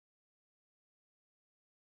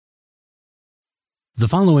The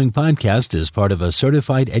following podcast is part of a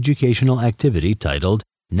certified educational activity titled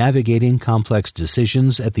Navigating Complex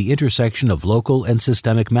Decisions at the Intersection of Local and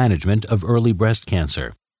Systemic Management of Early Breast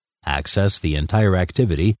Cancer. Access the entire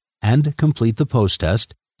activity and complete the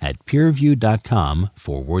post-test at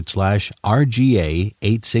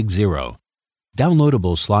peerview.com/RGA860.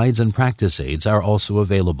 Downloadable slides and practice aids are also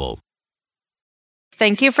available.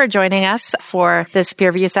 Thank you for joining us for this peer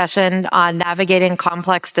review session on navigating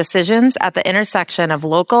complex decisions at the intersection of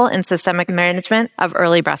local and systemic management of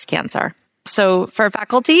early breast cancer. So for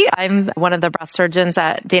faculty, I'm one of the breast surgeons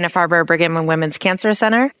at Dana-Farber Brigham and Women's Cancer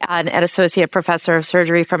Center and an associate professor of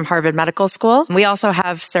surgery from Harvard Medical School. We also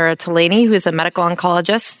have Sarah Tolaney, who's a medical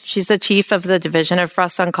oncologist. She's the chief of the Division of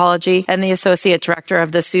Breast Oncology and the associate director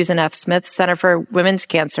of the Susan F. Smith Center for Women's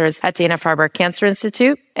Cancers at Dana-Farber Cancer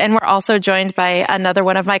Institute. And we're also joined by another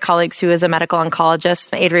one of my colleagues who is a medical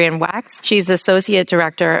oncologist, Adrienne Wax. She's associate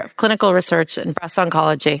director of clinical research in breast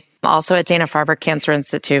oncology, also at Dana-Farber Cancer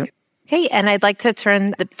Institute. Okay, and I'd like to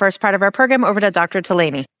turn the first part of our program over to Dr.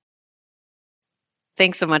 Tolaney.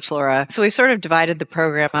 Thanks so much, Laura. So we've sort of divided the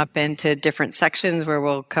program up into different sections where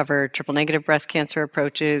we'll cover triple-negative breast cancer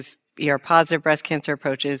approaches, ER-positive breast cancer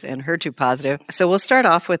approaches, and HER2-positive. So we'll start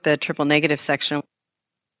off with the triple-negative section.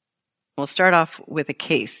 We'll start off with a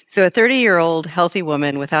case. So a 30-year-old healthy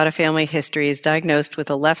woman without a family history is diagnosed with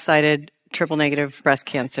a left-sided triple-negative breast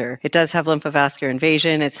cancer. It does have lymphovascular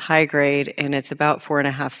invasion, it's high grade, and it's about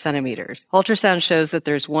 4.5 centimeters. Ultrasound shows that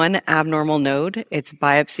there's one abnormal node. It's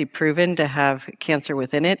biopsy proven to have cancer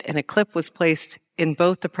within it, and a clip was placed in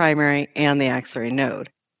both the primary and the axillary node.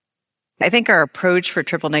 I think our approach for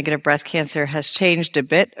triple-negative breast cancer has changed a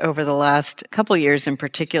bit over the last couple years in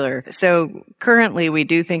particular. So currently, we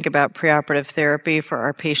do think about preoperative therapy for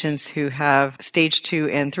our patients who have stage 2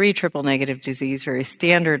 and 3 triple-negative disease very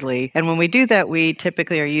standardly. And when we do that, we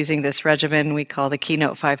typically are using this regimen we call the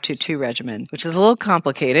Keynote 522 regimen, which is a little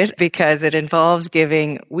complicated because it involves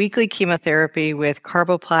giving weekly chemotherapy with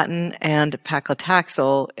carboplatin and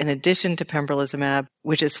paclitaxel in addition to pembrolizumab,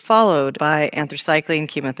 which is followed by anthracycline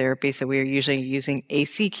chemotherapy. So we are usually using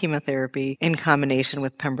AC chemotherapy in combination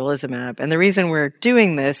with pembrolizumab. And the reason we're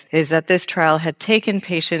doing this is that this trial had taken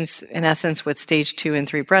patients, in essence, with stage 2 and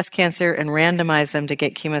 3 breast cancer and randomized them to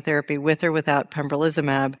get chemotherapy with or without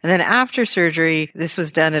pembrolizumab. And then after surgery, this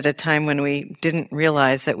was done at a time when we didn't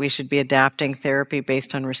realize that we should be adapting therapy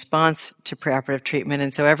based on response to preoperative treatment.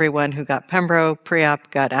 And so everyone who got pembro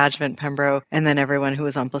pre-op got adjuvant pembro, and then everyone who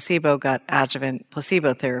was on placebo got adjuvant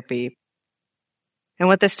placebo therapy. And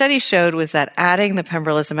what the study showed was that adding the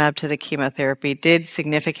pembrolizumab to the chemotherapy did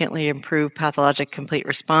significantly improve pathologic complete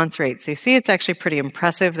response rate. So you see it's actually pretty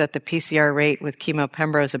impressive that the PCR rate with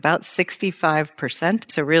chemo-pembro is about 65%.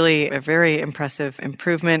 So really a very impressive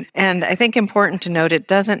improvement. And I think important to note, it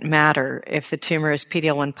doesn't matter if the tumor is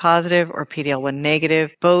PD-L1 positive or PD-L1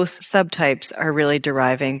 negative. Both subtypes are really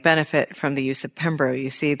deriving benefit from the use of pembro. You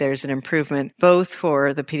see there's an improvement both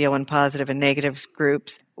for the PD-L1 positive and negative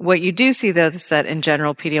groups. What you do see, though, is that in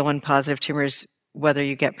general, PD-L1 positive tumors, whether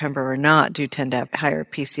you get pembro or not, do tend to have higher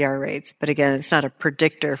PCR rates. But again, it's not a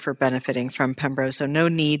predictor for benefiting from pembro, so no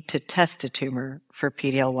need to test a tumor for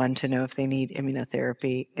PD-L1 to know if they need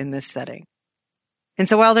immunotherapy in this setting. And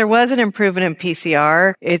so while there was an improvement in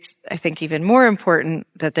PCR, it's, I think, even more important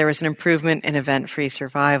that there was an improvement in event-free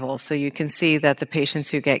survival. So you can see that the patients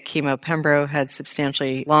who get chemo-pembro had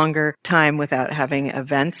substantially longer time without having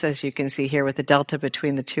events, as you can see here with the delta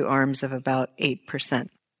between the two arms of about 8%.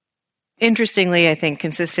 Interestingly, I think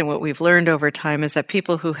consistent what we've learned over time is that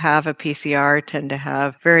people who have a PCR tend to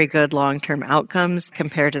have very good long-term outcomes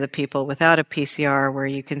compared to the people without a PCR, where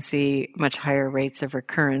you can see much higher rates of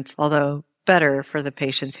recurrence, although better for the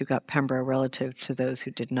patients who got pembro relative to those who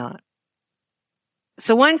did not.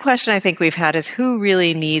 So one question I think we've had is who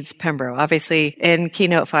really needs pembro? Obviously, in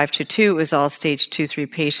Keynote 522, it was all stage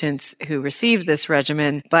 2-3 patients who received this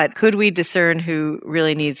regimen, but could we discern who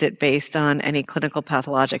really needs it based on any clinical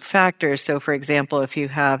pathologic factors? So for example, if you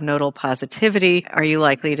have nodal positivity, are you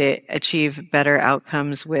likely to achieve better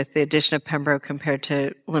outcomes with the addition of pembro compared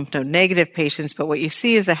to lymph node negative patients? But what you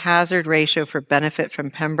see is the hazard ratio for benefit from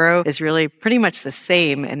pembro is really pretty much the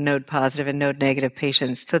same in node positive and node negative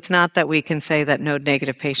patients. So it's not that we can say that node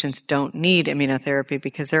negative patients don't need immunotherapy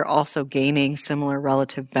because they're also gaining similar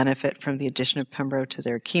relative benefit from the addition of pembro to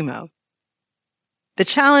their chemo. The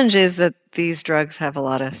challenge is that these drugs have a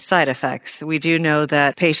lot of side effects. We do know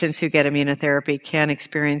that patients who get immunotherapy can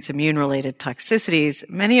experience immune-related toxicities,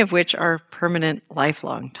 many of which are permanent,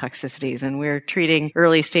 lifelong toxicities. And we're treating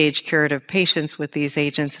early-stage curative patients with these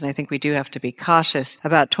agents, and I think we do have to be cautious.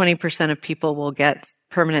 About 20% of people will get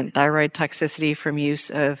permanent thyroid toxicity from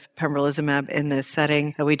use of pembrolizumab in this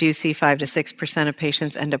setting. We do see 5 to 6% of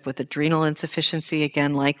patients end up with adrenal insufficiency,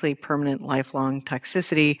 again, likely permanent lifelong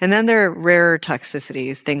toxicity. And then there are rarer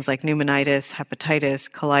toxicities, things like pneumonitis,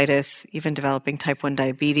 hepatitis, colitis, even developing type 1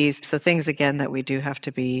 diabetes. So things, again, that we do have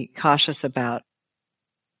to be cautious about.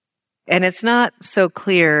 And it's not so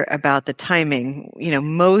clear about the timing.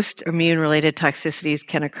 Most immune-related toxicities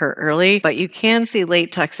can occur early, but you can see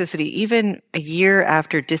late toxicity even a year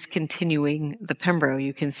after discontinuing the pembro.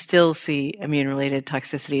 You can still see immune-related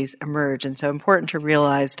toxicities emerge. And so important to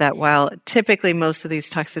realize that while typically most of these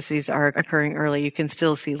toxicities are occurring early, you can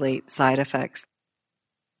still see late side effects.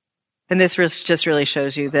 And this just really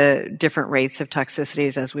shows you the different rates of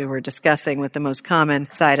toxicities as we were discussing, with the most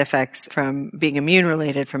common side effects from being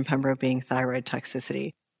immune-related from pembro being thyroid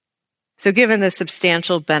toxicity. So given the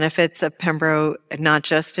substantial benefits of pembro, not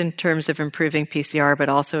just in terms of improving PCR, but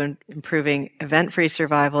also in improving event-free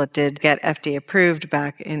survival, it did get FDA approved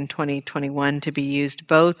back in 2021 to be used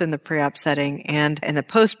both in the pre-op setting and in the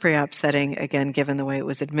post-pre-op setting, again, given the way it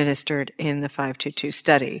was administered in the 522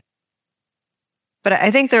 study. But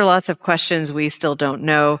I think there are lots of questions we still don't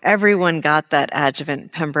know. Everyone got that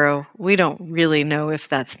adjuvant pembro. We don't really know if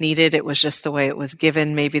that's needed. It was just the way it was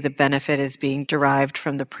given. Maybe the benefit is being derived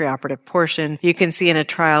from the preoperative portion. You can see in a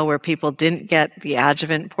trial where people didn't get the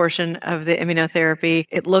adjuvant portion of the immunotherapy,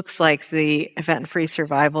 it looks like the event-free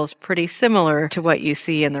survival is pretty similar to what you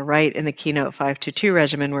see in the right in the Keynote 522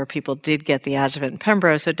 regimen where people did get the adjuvant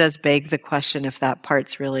pembro. So it does beg the question if that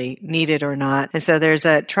part's really needed or not. And so there's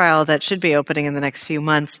a trial that should be opening in the next few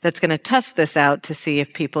months that's going to test this out to see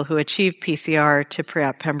if people who achieve PCR to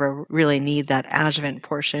pre-op pembro really need that adjuvant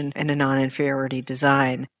portion in a non-inferiority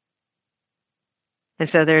design. And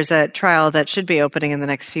so there's a trial that should be opening in the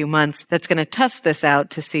next few months that's going to test this out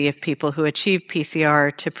to see if people who achieve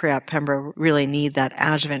PCR to pre-op pembro really need that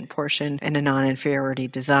adjuvant portion in a non-inferiority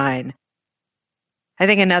design. I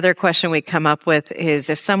think another question we come up with is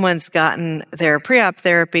if someone's gotten their pre-op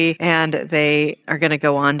therapy and they are going to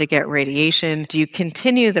go on to get radiation, do you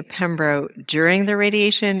continue the pembro during the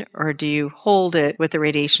radiation or do you hold it with the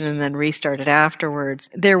radiation and then restart it afterwards?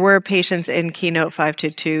 There were patients in Keynote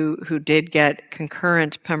 522 who did get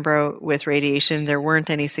concurrent pembro with radiation. There weren't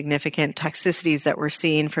any significant toxicities that were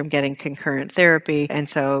seen from getting concurrent therapy, and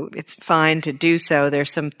so it's fine to do so.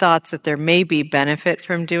 There's some thoughts that there may be benefit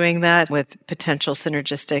from doing that with potential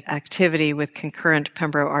synergistic activity with concurrent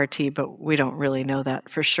pembro RT, but we don't really know that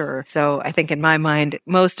for sure. So I think in my mind,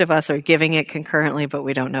 most of us are giving it concurrently, but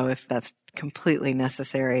we don't know if that's completely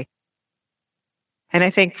necessary. And I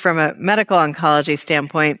think from a medical oncology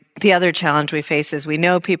standpoint, the other challenge we face is we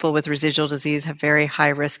know people with residual disease have very high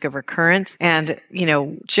risk of recurrence. And,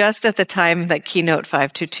 just at the time that Keynote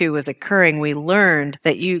 522 was occurring, we learned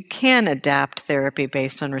that you can adapt therapy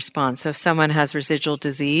based on response. So if someone has residual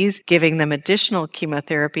disease, giving them additional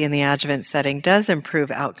chemotherapy in the adjuvant setting does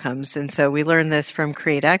improve outcomes. And so we learned this from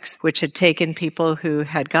CREATE-X, which had taken people who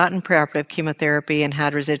had gotten preoperative chemotherapy and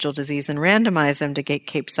had residual disease and randomized them to get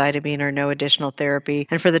capecitabine or no additional therapy.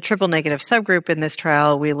 And for the triple negative subgroup in this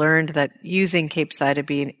trial, we learned that using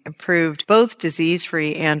capecitabine improved both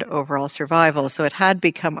disease-free and overall survival. So it had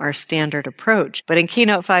become our standard approach. But in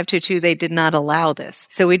Keynote 522, they did not allow this.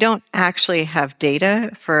 So we don't actually have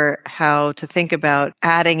data for how to think about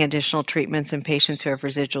adding additional treatments in patients who have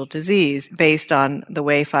residual disease based on the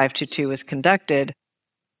way 522 was conducted.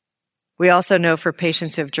 We also know for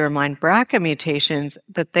patients who have germline BRCA mutations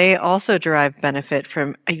that they also derive benefit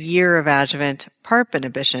from a year of adjuvant PARP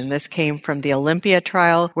inhibition. This came from the Olympia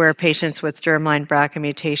trial, where patients with germline BRCA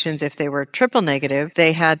mutations, if they were triple negative,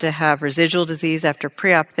 they had to have residual disease after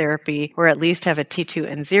pre-op therapy or at least have a T2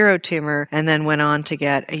 and 0 tumor, and then went on to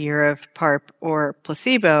get a year of PARP or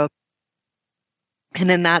placebo.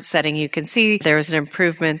 And in that setting, you can see there was an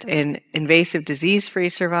improvement in invasive disease-free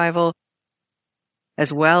survival,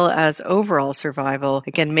 as well as overall survival,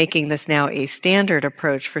 again, making this now a standard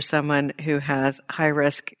approach for someone who has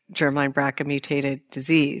high-risk germline BRCA mutated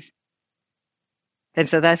disease. And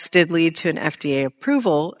so this did lead to an FDA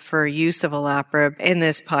approval for use of olaparib in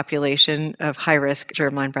this population of high-risk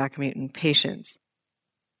germline BRCA mutant patients.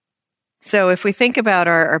 So if we think about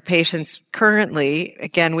our patients currently,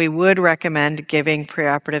 again, we would recommend giving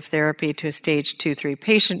preoperative therapy to a stage 2-3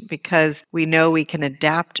 patient because we know we can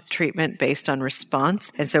adapt treatment based on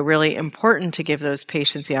response. And so really important to give those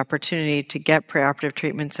patients the opportunity to get preoperative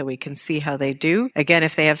treatment so we can see how they do. Again,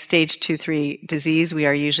 if they have stage 2-3 disease, we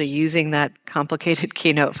are usually using that complicated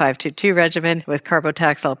Keynote 522 regimen with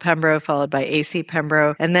carbotaxol pembro followed by AC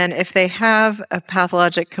pembro. And then if they have a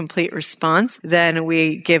pathologic complete response, then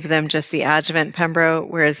we give them just the adjuvant pembro,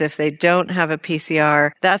 whereas if they don't have a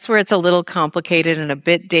PCR, that's where it's a little complicated and a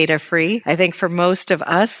bit data-free. I think for most of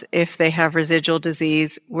us, if they have residual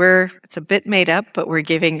disease, it's a bit made up, but we're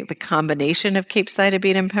giving the combination of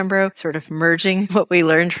capecitabine and pembro, sort of merging what we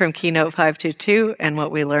learned from Keynote 522 and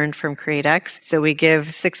what we learned from CREATE-X. So we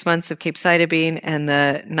give 6 months of capecitabine and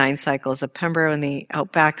the 9 cycles of pembro in the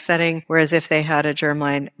outback setting, whereas if they had a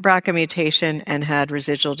germline BRCA mutation and had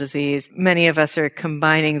residual disease, many of us are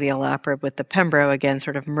combining the olaparib with the pembro, again,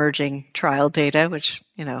 sort of merging trial data, which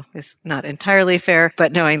is not entirely fair,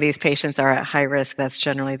 but knowing these patients are at high risk, that's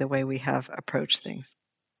generally the way we have approached things.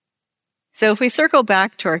 So if we circle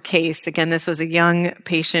back to our case, again, this was a young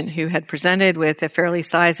patient who had presented with a fairly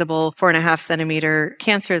sizable 4.5 centimeter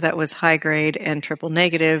cancer that was high grade and triple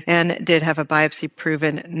negative and did have a biopsy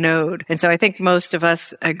proven node. And so I think most of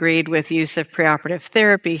us agreed with use of preoperative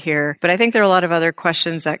therapy here, but I think there are a lot of other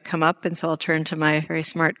questions that come up. And so I'll turn to my very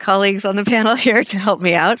smart colleagues on the panel here to help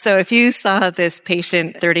me out. So if you saw this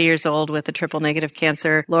patient 30 years old with a triple negative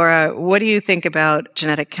cancer, Laura, what do you think about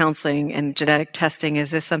genetic counseling and genetic testing?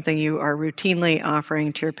 Is this something you are routinely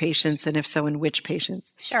offering to your patients, and if so, in which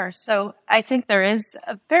patients? Sure. So I think there is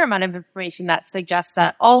a fair amount of information that suggests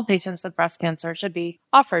that all patients with breast cancer should be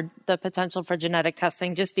offered the potential for genetic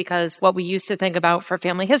testing, just because what we used to think about for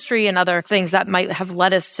family history and other things that might have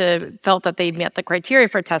led us to felt that they met the criteria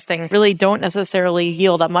for testing really don't necessarily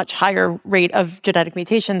yield a much higher rate of genetic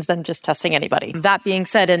mutations than just testing anybody. That being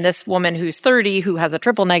said, in this woman who's 30 who has a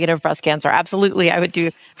triple negative breast cancer, absolutely, I would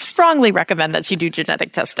strongly recommend that she do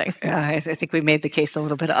genetic testing. I think we made the case a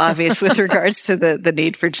little bit obvious with regards to the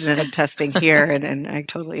need for genetic testing here, and I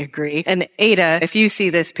totally agree. And Ada, if you see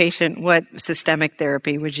this patient, what systemic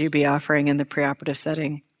therapy would you be offering in the preoperative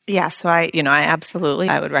setting? Yeah, so I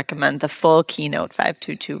would recommend the full Keynote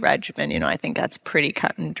 522 regimen. I think that's pretty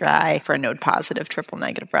cut and dry for node positive triple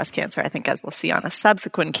negative breast cancer. I think as we'll see on a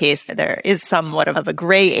subsequent case, there is somewhat of a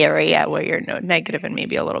gray area where you're node negative and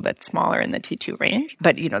maybe a little bit smaller in the T2 range.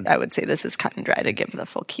 But, I would say this is cut and dry to give the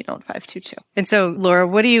full Keynote 522. And so, Laura,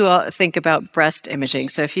 what do you all think about breast imaging?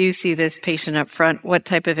 So if you see this patient up front, what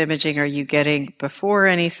type of imaging are you getting before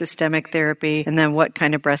any systemic therapy? And then what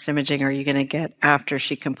kind of breast imaging are you going to get after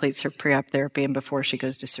she completes her pre-op therapy and before she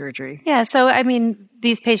goes to surgery? Yeah, so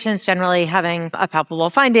these patients generally having a palpable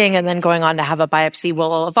finding and then going on to have a biopsy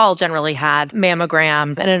will have all generally had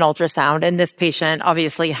mammogram and an ultrasound. And this patient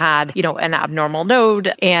obviously had, an abnormal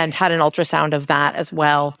node and had an ultrasound of that as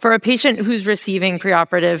well. For a patient who's receiving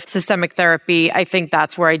preoperative systemic therapy, I think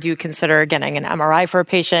that's where I do consider getting an MRI for a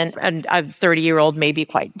patient. And a 30-year-old may be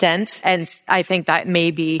quite dense. And I think that may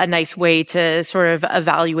be a nice way to sort of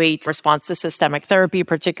evaluate response to systemic therapy,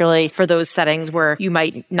 particularly for those settings where you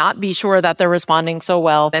might not be sure that they're responding so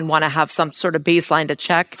well and want to have some sort of baseline to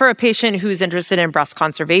check. For a patient who's interested in breast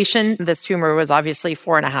conservation, this tumor was obviously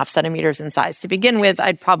 4.5 centimeters in size to begin with.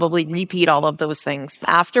 I'd probably repeat all of those things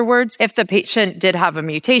afterwards. If the patient did have a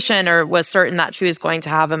mutation or was certain that she was going to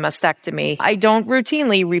have a mastectomy, I don't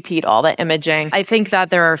routinely repeat all the imaging. I think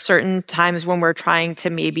that there are certain times when we're trying to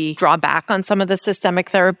maybe draw back on some of the systemic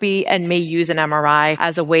therapy and may use an MRI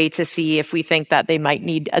as a way to see if we think that they might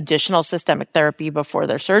need additional systemic therapy before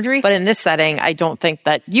their surgery. But in this setting, I don't think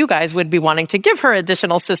that you guys would be wanting to give her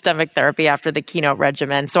additional systemic therapy after the Keynote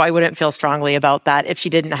regimen. So I wouldn't feel strongly about that if she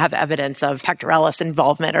didn't have evidence of pectoralis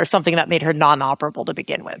involvement or something that made her non-operable to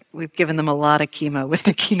begin with. We've given them a lot of chemo with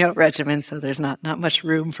the Keynote regimen, so there's not much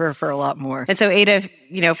room for a lot more. And so Ada,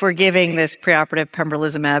 if we're giving this preoperative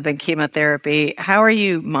pembrolizumab and chemotherapy, how are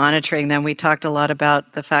you monitoring them? We talked a lot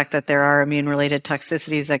about the fact that there are immune-related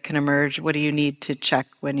toxicities that can emerge. What do you need to check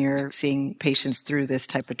when you're seeing patients through this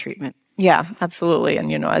type of treatment? Yeah, absolutely.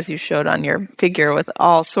 And, as you showed on your figure with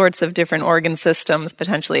all sorts of different organ systems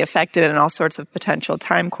potentially affected and all sorts of potential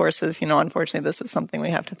time courses, unfortunately, this is something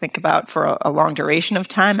we have to think about for a long duration of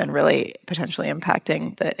time and really potentially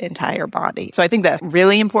impacting the entire body. So I think the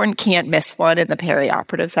really important can't miss one in the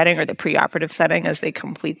perioperative setting or the preoperative setting as they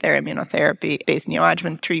complete their immunotherapy-based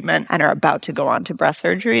neoadjuvant treatment and are about to go on to breast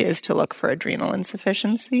surgery is to look for adrenal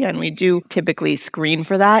insufficiency. And we do typically screen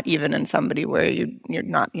for that, even in somebody where you're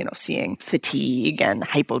not, seeing fatigue and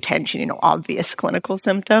hypotension, obvious clinical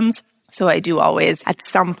symptoms. So I do always, at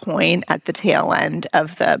some point at the tail end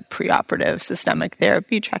of the preoperative systemic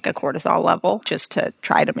therapy, check a cortisol level just to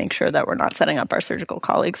try to make sure that we're not setting up our surgical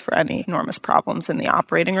colleagues for any enormous problems in the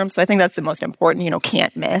operating room. So I think that's the most important,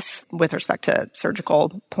 can't miss with respect to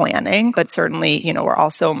surgical planning. But certainly, we're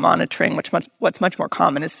also monitoring, what's much more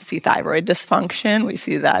common is to see thyroid dysfunction. We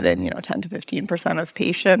see that in, 10 to 15% of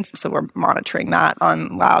patients. So we're monitoring that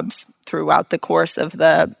on labs throughout the course of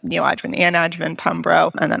the neoadjuvant and adjuvant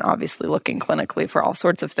pembro, and then obviously looking clinically for all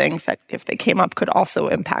sorts of things that, if they came up, could also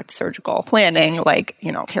impact surgical planning, like,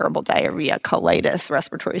 terrible diarrhea, colitis,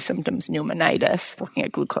 respiratory symptoms, pneumonitis, looking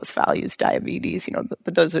at glucose values, diabetes,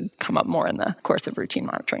 but those would come up more in the course of routine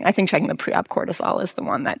monitoring. I think checking the pre-op cortisol is the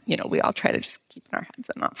one that, we all try to just keep in our heads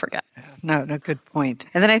and not forget. No, good point.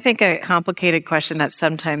 And then I think a complicated question that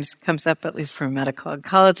sometimes comes up, at least from a medical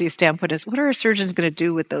oncology standpoint, is what are our surgeons going to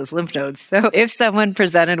do with those lymph nodes? So if someone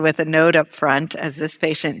presented with a node up front, as this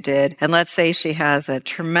patient did, and let's say she has a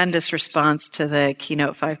tremendous response to the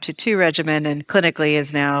Keynote 522 regimen and clinically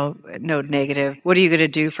is now node negative, what are you going to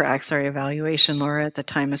do for axillary evaluation, Laura, at the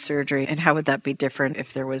time of surgery? And how would that be different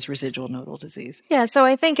if there was residual nodal disease? Yeah, so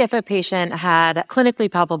I think if a patient had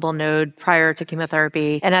clinically palpable node prior to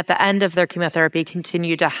chemotherapy and at the end of their chemotherapy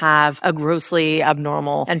continued to have a grossly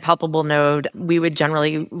abnormal and palpable node, we would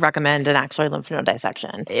generally recommend an axillary lymph node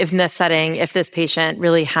dissection. If in this setting, if this patient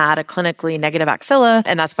really had a clinically negative axilla,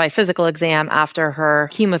 and that's by physical exam after her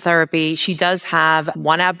chemotherapy, she does have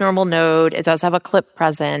one abnormal node, it does have a clip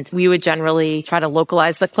present, we would generally try to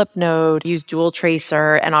localize the clip node, use dual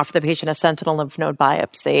tracer, and offer the patient a sentinel lymph node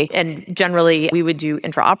biopsy. And generally, we would do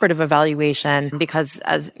intraoperative evaluation because,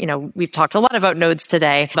 as we've talked a lot about nodes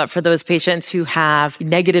today, but for those patients who have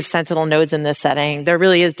negative sentinel nodes in this setting, there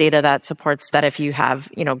really is data that supports that if you have,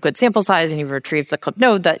 good sample size and you've retrieved the clip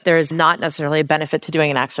node, that there is not necessarily a benefit to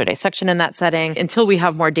doing an axillary dissection in that setting until we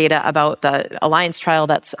have more data about the Alliance trial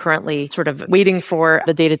that's currently sort of waiting for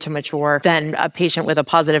the data to mature. Then a patient with a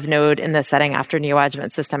positive node in this setting after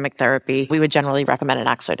neoadjuvant systemic therapy, we would generally recommend an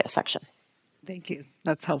axillary dissection. Thank you.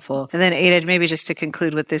 That's helpful. And then Ada, maybe just to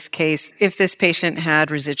conclude with this case, if this patient had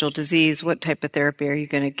residual disease, what type of therapy are you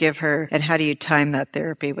going to give her? And how do you time that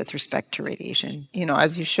therapy with respect to radiation?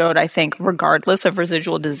 As you showed, I think regardless of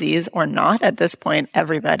residual disease or not, at this point,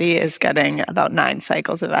 everybody is getting about 9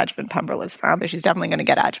 cycles of adjuvant pembrolizumab. She's definitely going to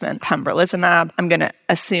get adjuvant pembrolizumab. I'm going to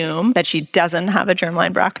assume that she doesn't have a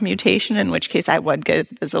germline BRCA mutation, in which case I would give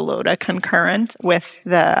the Xeloda concurrent with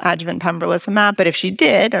the adjuvant pembrolizumab. But if she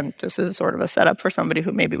did, and this is sort of a setup for somebody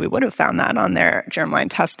who maybe we would have found that on their germline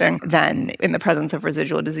testing, then in the presence of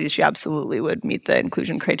residual disease, she absolutely would meet the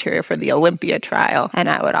inclusion criteria for the Olympia trial. And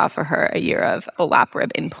I would offer her a year of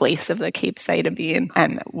olaparib in place of the capecitabine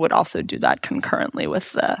and would also do that concurrently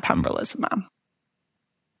with the pembrolizumab.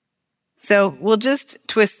 So we'll just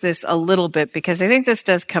twist this a little bit because I think this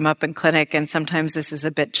does come up in clinic and sometimes this is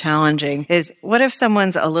a bit challenging, is what if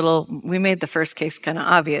someone's we made the first case kind of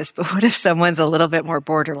obvious, but what if someone's a little bit more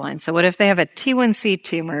borderline? So what if they have a T1C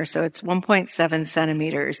tumor, so it's 1.7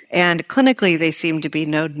 centimeters, and clinically they seem to be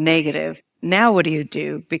node negative? Now what do you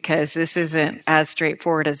do? Because this isn't as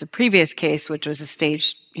straightforward as the previous case, which was a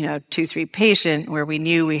stage 2-3 patient where we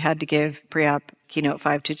knew we had to give pre-op Keynote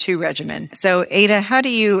 522 regimen. So Ada, how do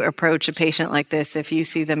you approach a patient like this if you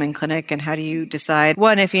see them in clinic, and how do you decide,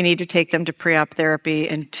 1, if you need to take them to pre-op therapy,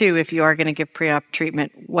 and 2, if you are going to give pre-op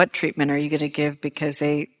treatment, what treatment are you going to give because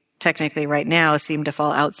they technically right now seem to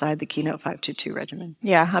fall outside the Keynote 522 regimen?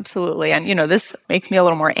 Yeah, absolutely. And, this makes me a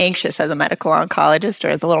little more anxious as a medical oncologist, or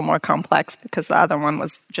it's a little more complex because the other one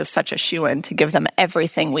was just such a shoo-in to give them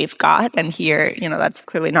everything we've got. And here, that's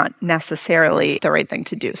clearly not necessarily the right thing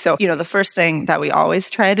to do. So, the first thing that we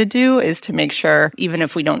always try to do is to make sure, even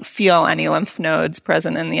if we don't feel any lymph nodes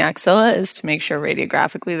present in the axilla, is to make sure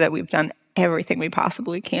radiographically that we've done everything we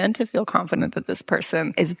possibly can to feel confident that this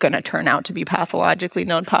person is going to turn out to be pathologically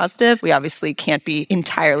node positive. We obviously can't be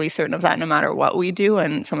entirely certain of that no matter what we do.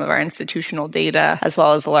 And some of our institutional data, as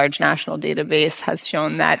well as a large national database, has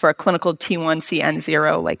shown that for a clinical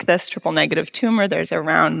T1CN0 like this triple negative tumor, there's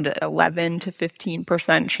around 11 to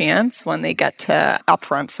 15% chance when they get to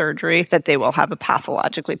upfront surgery that they will have a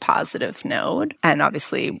pathologically positive node. And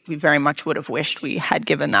obviously, we very much would have wished we had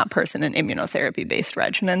given that person an immunotherapy-based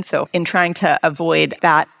regimen. So in trying to avoid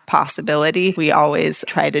that possibility, we always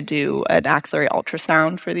try to do an axillary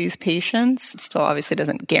ultrasound for these patients. It still obviously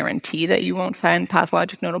doesn't guarantee that you won't find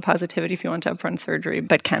pathologic nodal positivity if you went to upfront surgery,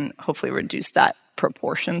 but can hopefully reduce that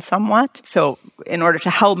proportion somewhat. So in order to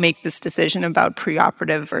help make this decision about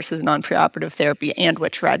preoperative versus non-preoperative therapy and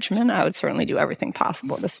which regimen, I would certainly do everything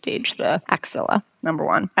possible to stage the axilla, number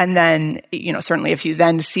one. And then, certainly if you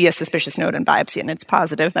then see a suspicious node in biopsy and it's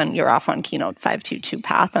positive, then you're off on Keynote 522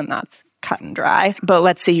 path, and that's cut and dry. But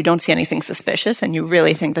let's say you don't see anything suspicious and you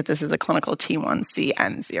really think that this is a clinical T1C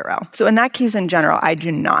N0. So in that case, in general, I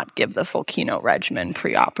do not give the full Keynote regimen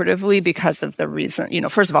preoperatively because of the reason,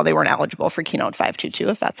 first of all, they weren't eligible for Keynote 522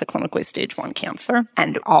 if that's a clinically stage 1 cancer.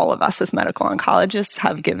 And all of us as medical oncologists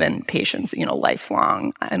have given patients,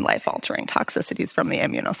 lifelong and life-altering toxicities from the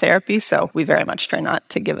immunotherapy. So we very much try not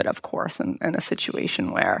to give it, of course, in a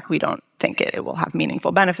situation where we don't think it will have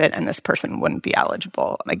meaningful benefit and this person wouldn't be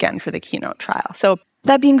eligible, again, for the Keynote trial. So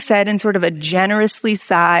that being said, in sort of a generously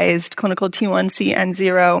sized clinical T1C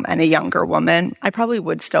N0 and a younger woman, I probably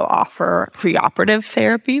would still offer preoperative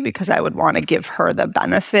therapy because I would want to give her the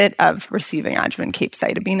benefit of receiving adjuvant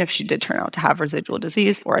capecitabine if she did turn out to have residual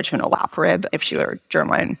disease, or adjuvant olaparib if she were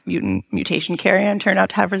germline mutation carrier and turned out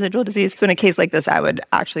to have residual disease. So in a case like this, I would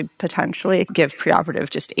actually potentially give preoperative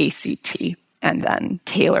just ACT and then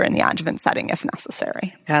tailor in the adjuvant setting if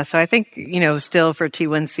necessary. Yeah, so I think, still for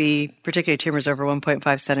T1C, particularly tumors over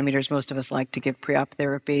 1.5 centimeters, most of us like to give pre-op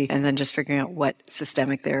therapy, and then just figuring out what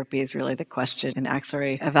systemic therapy is really the question. And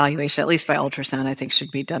axillary evaluation, at least by ultrasound, I think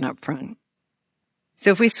should be done up front.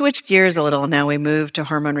 So if we switch gears a little, now we move to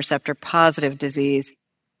hormone receptor positive disease.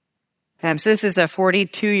 So this is a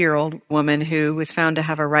 42-year-old woman who was found to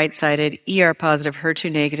have a right-sided ER-positive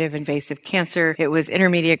HER2-negative invasive cancer. It was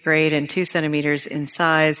intermediate grade and 2 centimeters in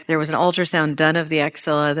size. There was an ultrasound done of the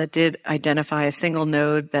axilla that did identify a single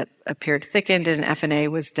node that appeared thickened, and FNA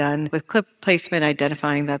was done with clip placement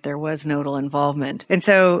identifying that there was nodal involvement. And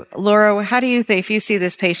so, Laura, how do you think, if you see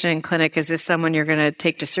this patient in clinic, is this someone you're going to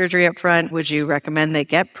take to surgery up front? Would you recommend they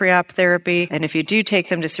get pre-op therapy? And if you do take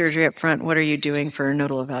them to surgery up front, what are you doing for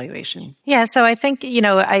nodal evaluation? Yeah, so I think,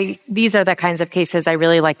 these are the kinds of cases I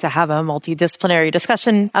really like to have a multidisciplinary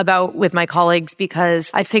discussion about with my colleagues,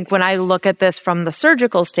 because I think when I look at this from the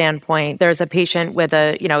surgical standpoint, there's a patient with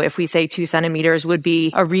if we say 2 centimeters would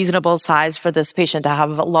be a reasonable size for this patient to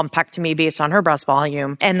have a lumpectomy based on her breast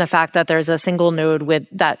volume. And the fact that there's a single node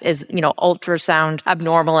that is, ultrasound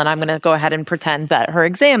abnormal, and I'm going to go ahead and pretend that her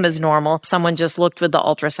exam is normal. Someone just looked with the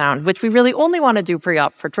ultrasound, which we really only want to do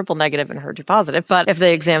pre-op for triple negative and HER2 positive, but if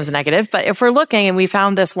the exam's negative. But if we're looking and we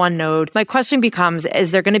found this one node, my question becomes,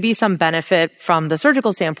 is there going to be some benefit from the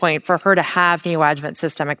surgical standpoint for her to have neoadjuvant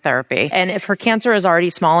systemic therapy? And if her cancer is already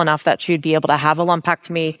small enough that she'd be able to have a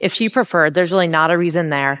lumpectomy, if she preferred, there's really not a reason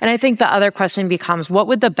there. And I think the other question becomes, what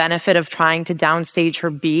would the benefit of trying to downstage her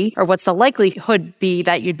be? Or what's the likelihood be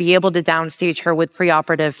that you'd be able to downstage her with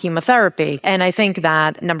preoperative chemotherapy? And I think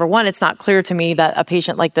that, number one, it's not clear to me that a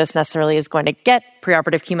patient like this necessarily is going to get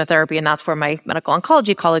preoperative chemotherapy, and that's where my medical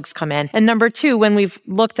oncology colleagues come in. And number two, when we've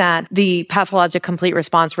looked at the pathologic complete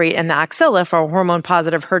response rate in the axilla for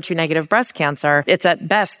hormone-positive HER2-negative breast cancer, it's at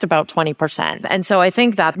best about 20%. And so I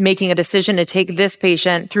think that making a decision to take this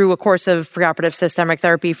patient through a course of preoperative systemic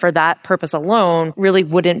therapy for that purpose alone really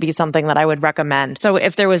wouldn't be something that I would recommend. So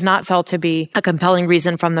if there was not felt to be a compelling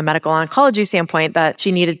reason from the medical oncology standpoint that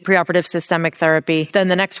she needed preoperative systemic therapy, then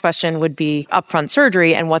the next question would be upfront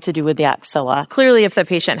surgery and what to do with the axilla. Clearly, if the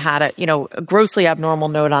patient had a grossly abnormal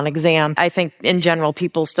node on exam, I think in general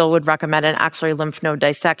people still would recommend an axillary lymph node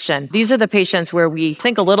dissection. These are the patients where we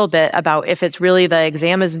think a little bit about if it's really the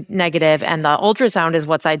exam is negative and the ultrasound is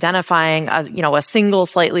what's identifying a single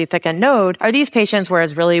slightly thickened node. Are these patients where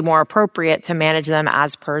it's really more appropriate to manage them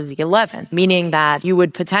as per Z11? Meaning that you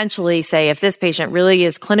would potentially say if this patient really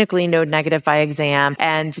is clinically node negative by exam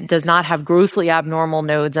and does not have grossly abnormal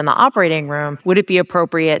nodes in the operating room, would it be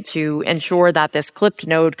appropriate to ensure that this clipped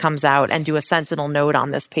node comes out and do a sentinel node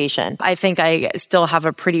on this patient? I think I still have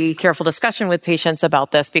a pretty careful discussion with patients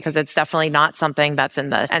about this because it's definitely not something that's in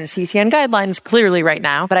the NCCN guidelines clearly right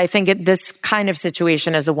now. But I think this kind of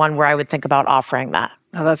situation is the one where I would think about offering that.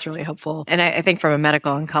 Oh, that's really helpful. And I think from a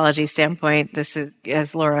medical oncology standpoint, this is,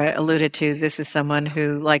 as Laura alluded to, this is someone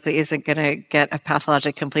who likely isn't going to get a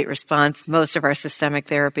pathologic complete response. Most of our systemic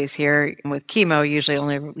therapies here with chemo usually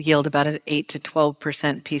only yield about an 8 to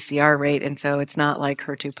 12% PCR rate. And so it's not like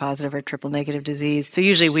HER2 positive or triple negative disease. So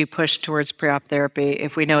usually we push towards pre-op therapy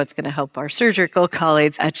if we know it's going to help our surgical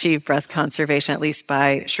colleagues achieve breast conservation, at least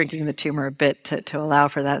by shrinking the tumor a bit to allow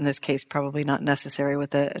for that. In this case, probably not necessary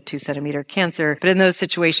with a 2 centimeter cancer. But in those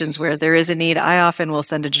situations where there is a need, I often will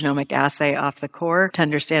send a genomic assay off the core to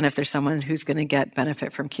understand if there's someone who's going to get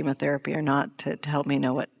benefit from chemotherapy or not to help me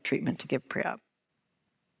know what treatment to give pre-op.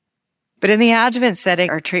 But in the adjuvant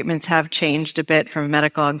setting, our treatments have changed a bit from a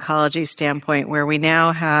medical oncology standpoint, where we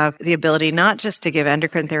now have the ability not just to give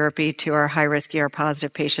endocrine therapy to our high-risk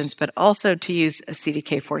ER-positive patients, but also to use a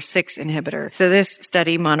CDK4/6 inhibitor. So this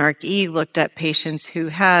study, Monarch E, looked at patients who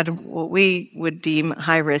had what we would deem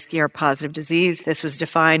high-risk ER-positive disease. This was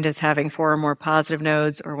defined as having 4 or more positive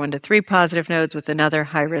nodes or 1 to 3 positive nodes with another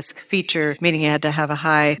high-risk feature, meaning you had to have a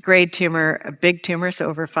high-grade tumor, a big tumor, so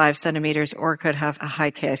over 5 centimeters, or could have a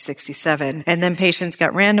high Ki-67. And then patients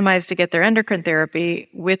got randomized to get their endocrine therapy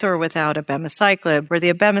with or without abemaciclib, where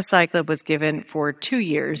the abemaciclib was given for 2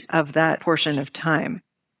 years of that portion of time.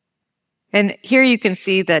 And here you can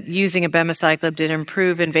see that using abemaciclib did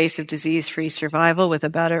improve invasive disease-free survival with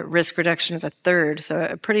about a risk reduction of 1/3, so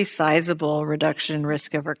a pretty sizable reduction in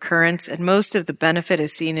risk of recurrence. And most of the benefit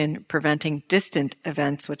is seen in preventing distant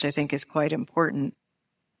events, which I think is quite important.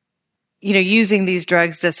 Using these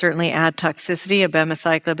drugs does certainly add toxicity.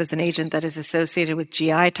 Abemaciclib is an agent that is associated with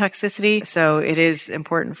GI toxicity. So it is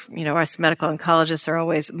important, us medical oncologists are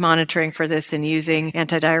always monitoring for this and using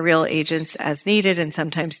antidiarrheal agents as needed and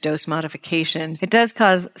sometimes dose modification. It does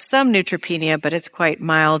cause some neutropenia, but it's quite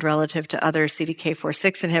mild relative to other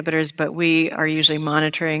CDK4/6 inhibitors, but we are usually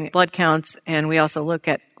monitoring blood counts, and we also look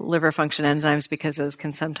at liver function enzymes because those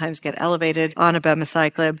can sometimes get elevated on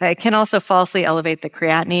abemaciclib. It can also falsely elevate the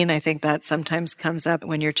creatinine. I think that sometimes comes up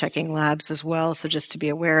when you're checking labs as well, so just to be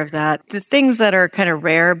aware of that. The things that are kind of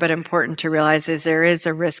rare but important to realize is there is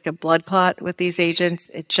a risk of blood clot with these agents.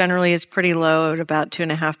 It generally is pretty low at about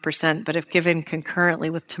 2.5%, but if given concurrently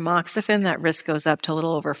with tamoxifen, that risk goes up to a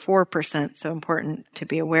little over 4%, so important to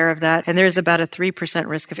be aware of that. And there's about a 3%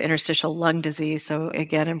 risk of interstitial lung disease, so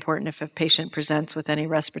again, important if a patient presents with any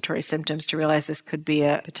respiratory symptoms to realize this could be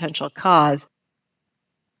a potential cause.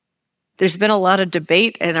 There's been a lot of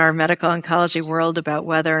debate in our medical oncology world about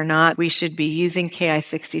whether or not we should be using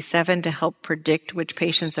Ki-67 to help predict which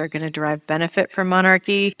patients are going to derive benefit from Monarch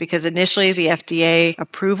E, because initially the FDA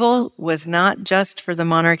approval was not just for the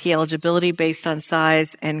Monarch E eligibility based on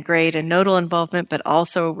size and grade and nodal involvement, but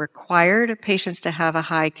also required patients to have a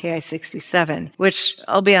high Ki-67, which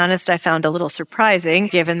I'll be honest, I found a little surprising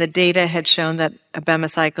given the data had shown that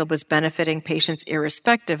abemaciclib was benefiting patients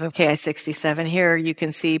irrespective of Ki-67. Here you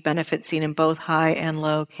can see benefits seen in both high and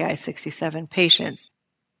low Ki-67 patients.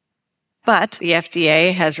 But the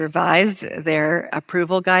FDA has revised their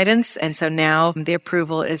approval guidance, and so now the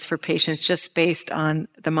approval is for patients just based on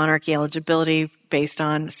the Monarch E eligibility, based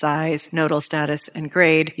on size, nodal status, and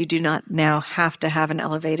grade. You do not now have to have an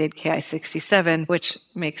elevated Ki-67, which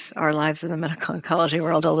makes our lives in the medical oncology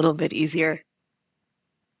world a little bit easier.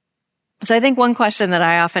 So I think one question that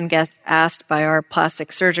I often get asked by our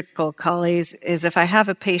plastic surgical colleagues is if I have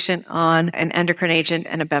a patient on an endocrine agent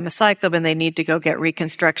and abemaciclib and they need to go get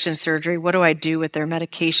reconstruction surgery, what do I do with their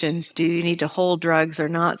medications? Do you need to hold drugs or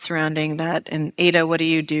not surrounding that? And Ada, what do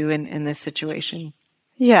you do in this situation?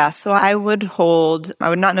 Yeah, so I would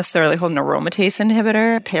not necessarily hold an aromatase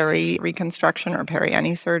inhibitor, peri-reconstruction or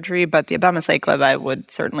peri-any surgery, but the abemaciclib I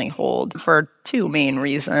would certainly hold for 2 main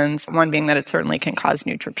reasons. One being that it certainly can cause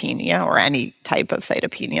neutropenia or any type of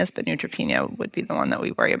cytopenias, but neutropenia would be the one that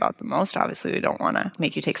we worry about the most. Obviously, we don't want to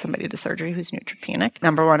make you take somebody to surgery who's neutropenic,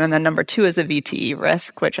 number one. And then number 2 is the VTE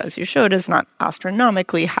risk, which as you showed is not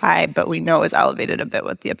astronomically high, but we know is elevated a bit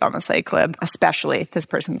with the abemaciclib, especially this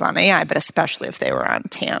person's on AI, but especially if they were on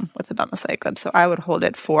TAM with abemaciclib. So I would hold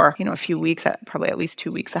it for, a few weeks, probably at least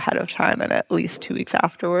 2 weeks ahead of time and at least 2 weeks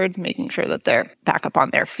afterwards, making sure that they're back up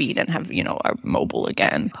on their feet and have, are mobile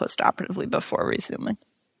again post-operatively before resuming.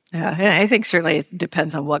 Yeah, I think certainly it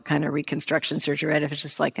depends on what kind of reconstruction surgery, right? If it's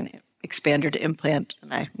just like an expanded implant,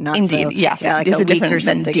 not indeed, so, yes, yeah, like this a is week different or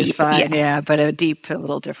something than deep, is fine, yes. Yeah, but a deep, a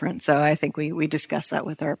little different. So I think we discuss that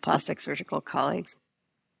with our plastic surgical colleagues.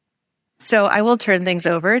 So I will turn things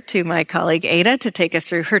over to my colleague Ada to take us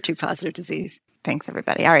through HER2-positive disease. Thanks,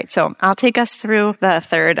 everybody. All right, so I'll take us through the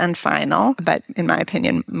third and final, but in my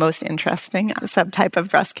opinion, most interesting subtype of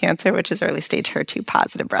breast cancer, which is early stage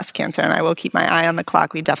HER2-positive breast cancer. And I will keep my eye on the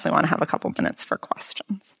clock. We definitely want to have a couple minutes for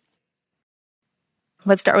questions.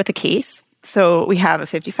 Let's start with a case. So we have a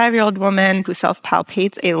 55-year-old woman who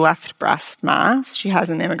self-palpates a left breast mass. She has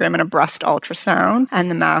a mammogram and a breast ultrasound, and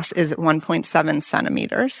the mass is 1.7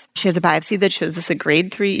 centimeters. She has a biopsy that shows this a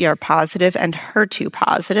grade 3 ER-positive and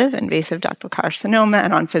HER2-positive invasive ductal carcinoma,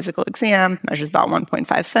 and on physical exam, measures about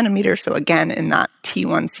 1.5 centimeters. So again, in that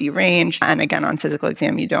T1C range. And again, on physical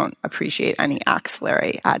exam, you don't appreciate any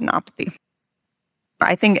axillary adenopathy.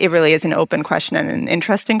 I think it really is an open question and an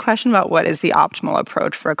interesting question about what is the optimal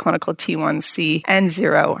approach for a clinical T1C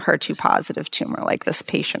N0 HER2 positive tumor like this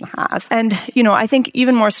patient has. And, I think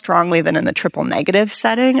even more strongly than in the triple negative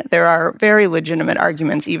setting, there are very legitimate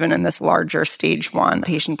arguments, even in this larger stage 1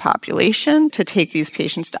 patient population, to take these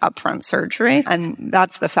patients to upfront surgery. And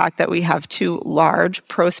that's the fact that we have 2 large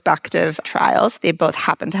prospective trials. They both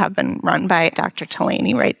happen to have been run by Dr.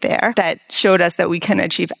 Talani right there that showed us that we can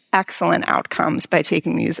achieve excellent outcomes by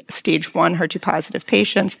taking these stage 1 HER2 positive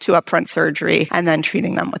patients to upfront surgery and then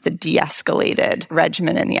treating them with a de-escalated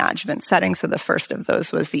regimen in the adjuvant setting. So the first of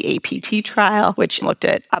those was the APT trial, which looked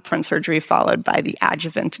at upfront surgery followed by the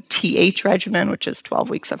adjuvant TH regimen, which is 12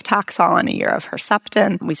 weeks of Taxol and a year of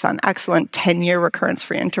Herceptin. We saw an excellent 10-year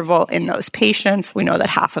recurrence-free interval in those patients. We know that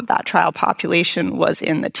half of that trial population was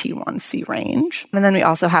in the T1C range. And then we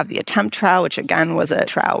also have the ATTEMPT trial, which again was a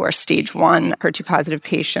trial where stage 1 HER2 positive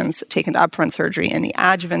patients taken to upfront surgery in the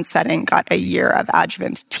adjuvant setting got a year of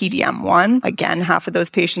adjuvant TDM1. Again, half of those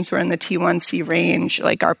patients were in the T1C range,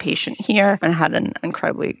 like our patient here, and had an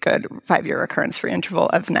incredibly good 5-year recurrence-free interval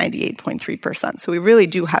of 98.3%. So we really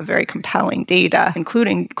do have very compelling data,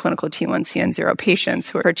 including clinical T1C N0 patients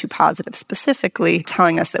who are HER2 positive specifically,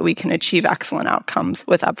 telling us that we can achieve excellent outcomes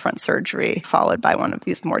with upfront surgery, followed by one of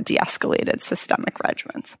these more de-escalated systemic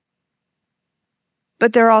regimens.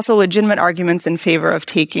 But there are also legitimate arguments in favor of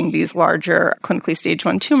taking these larger clinically stage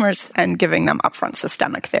 1 tumors and giving them upfront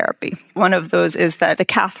systemic therapy. One of those is that the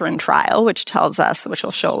Catherine trial, which tells us, which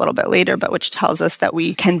we'll show a little bit later, but which tells us that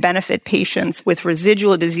we can benefit patients with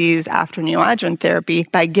residual disease after neoadjuvant therapy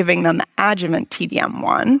by giving them adjuvant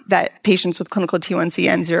TDM1, that patients with clinical T1C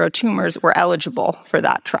N0 tumors were eligible for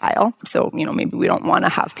that trial. So, maybe we don't want to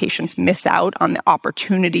have patients miss out on the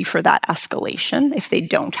opportunity for that escalation if they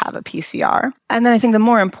don't have a PCR. And then I think the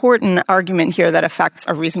more important argument here that affects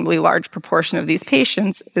a reasonably large proportion of these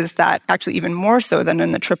patients is that, actually even more so than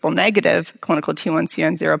in the triple negative clinical T1C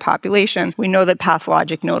N0 population, we know that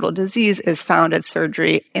pathologic nodal disease is found at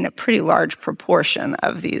surgery in a pretty large proportion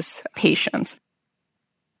of these patients.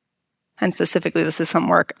 And specifically, this is some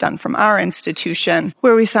work done from our institution,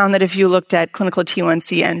 where we found that if you looked at clinical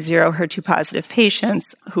T1C N0 HER2 positive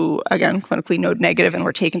patients who, again, clinically node negative and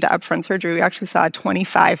were taken to upfront surgery, we actually saw a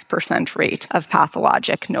 25% rate of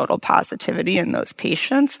pathologic nodal positivity in those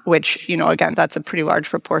patients, which, again, that's a pretty large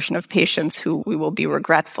proportion of patients who we will be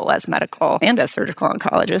regretful as medical and as surgical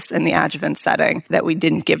oncologists in the adjuvant setting that we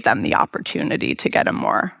didn't give them the opportunity to get a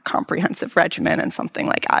more comprehensive regimen and something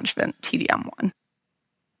like adjuvant TDM1.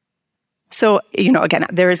 So, again,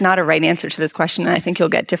 there is not a right answer to this question, and I think you'll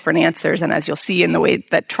get different answers. And as you'll see in the way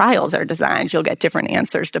that trials are designed, you'll get different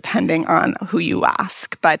answers depending on who you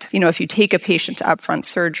ask. But, if you take a patient to upfront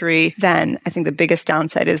surgery, then I think the biggest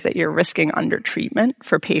downside is that you're risking undertreatment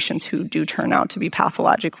for patients who do turn out to be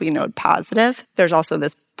pathologically node positive. There's also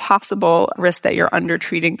this possible risk that you're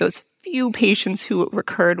undertreating those few patients who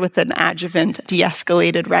recurred with an adjuvant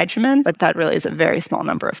de-escalated regimen, but that really is a very small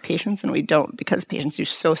number of patients, and we don't, because patients do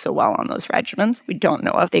so well on those regimens, we don't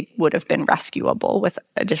know if they would have been rescuable with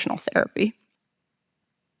additional therapy.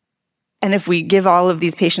 And if we give all of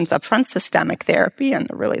these patients upfront systemic therapy, and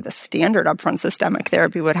really the standard upfront systemic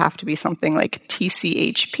therapy would have to be something like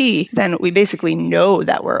TCHP, then we basically know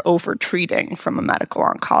that we're over-treating from a medical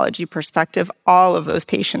oncology perspective all of those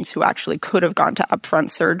patients who actually could have gone to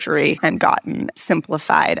upfront surgery and gotten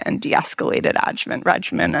simplified and de-escalated adjuvant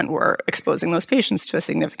regimen, and we're exposing those patients to a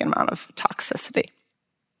significant amount of toxicity.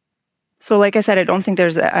 So like I said, I don't think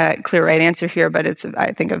there's a clear right answer here, but it's,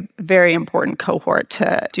 I think, a very important cohort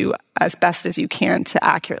to do as best as you can to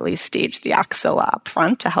accurately stage the axilla up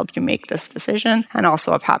front to help you make this decision, and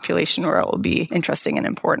also a population where it will be interesting and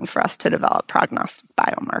important for us to develop prognostic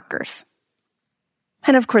biomarkers.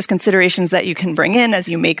 And of course, considerations that you can bring in as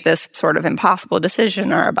you make this sort of impossible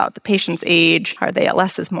decision are about the patient's age. Are they at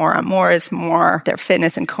less is more, on more is more? Their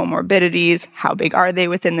fitness and comorbidities. How big are they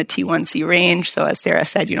within the T1C range? So as Sarah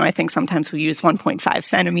said, I think sometimes we use 1.5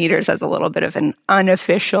 centimeters as a little bit of an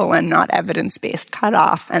unofficial and not evidence-based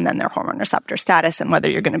cutoff. And then their hormone receptor status and whether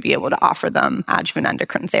you're going to be able to offer them adjuvant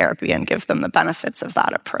endocrine therapy and give them the benefits of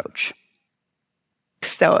that approach.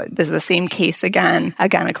 So this is the same case again.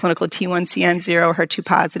 Again, a clinical T1C N0 HER2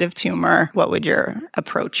 positive tumor. What would your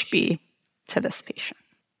approach be to this patient?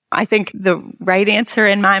 I think the right answer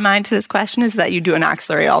in my mind to this question is that you do an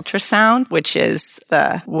axillary ultrasound, which is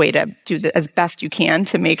the way to do as best you can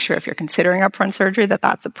to make sure if you're considering upfront surgery that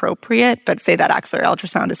that's appropriate. But say that axillary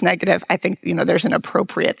ultrasound is negative, I think, there's an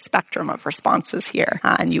appropriate spectrum of responses here.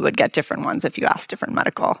 And you would get different ones if you ask different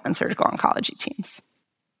medical and surgical oncology teams.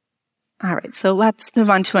 All right, so let's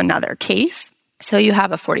move on to another case. So you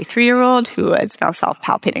have a 43-year-old who is now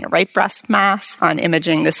self-palpating a right breast mass. On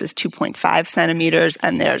imaging, this is 2.5 centimeters,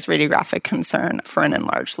 and there's radiographic concern for an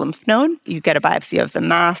enlarged lymph node. You get a biopsy of the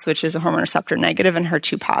mass, which is a hormone receptor negative and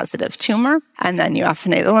HER2 positive tumor, and then you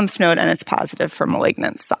FNA the lymph node, and it's positive for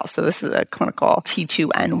malignant cells. So this is a clinical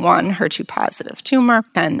T2N1 HER2 positive tumor,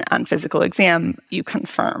 and on physical exam, you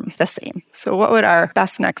confirm the same. So what would our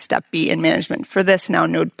best next step be in management for this now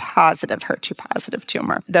node positive HER2 positive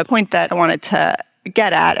tumor? The point that I wanted to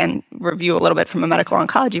get at and review a little bit from a medical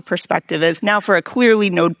oncology perspective is now for a clearly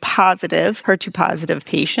node positive, HER2 positive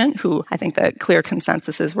patient who I think the clear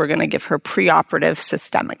consensus is we're going to give her preoperative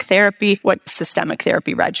systemic therapy. What systemic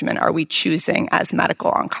therapy regimen are we choosing as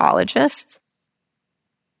medical oncologists?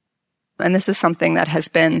 And this is something that has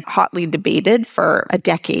been hotly debated for a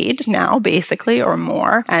decade now, basically, or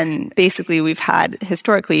more. And basically, we've had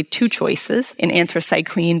historically two choices: an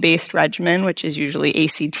anthracycline-based regimen, which is usually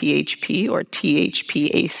ACTHP or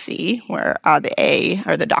THPAC, where the A,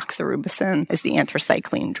 or the doxorubicin, is the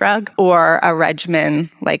anthracycline drug, or a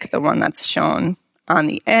regimen like the one that's shown on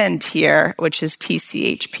the end here, which is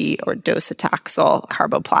TCHP or docetaxel,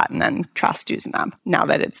 carboplatin, and trastuzumab. Now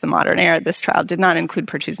that it's the modern era, this trial did not include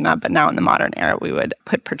pertuzumab, but now in the modern era, we would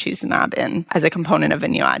put pertuzumab in as a component of a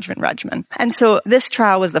neoadjuvant regimen. And so this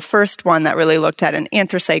trial was the first one that really looked at an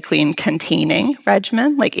anthracycline-containing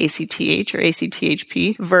regimen, like ACTH or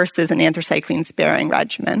ACTHP, versus an anthracycline-sparing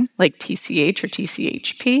regimen, like TCH or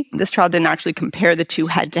TCHP. This trial didn't actually compare the two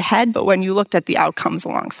head-to-head, but when you looked at the outcomes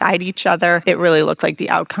alongside each other, it really looked like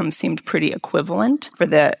the outcomes seemed pretty equivalent for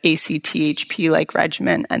the ACTHP-like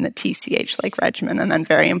regimen and the TCH-like regimen. And then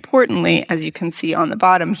very importantly, as you can see on the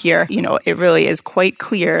bottom here, it really is quite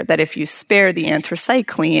clear that if you spare the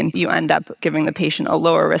anthracycline, you end up giving the patient a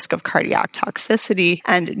lower risk of cardiac toxicity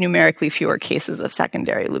and numerically fewer cases of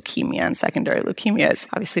secondary leukemia. And secondary leukemia is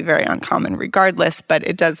obviously very uncommon regardless, but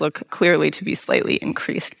it does look clearly to be slightly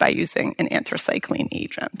increased by using an anthracycline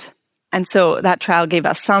agent. And so that trial gave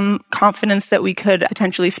us some confidence that we could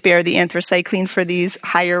potentially spare the anthracycline for these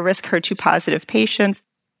higher risk HER2 positive patients.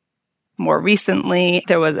 More recently,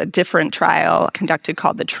 there was a different trial conducted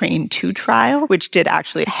called the TRAIN2 trial, which did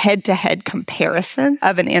actually a head-to-head comparison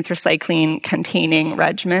of an anthracycline-containing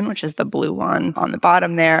regimen, which is the blue one on the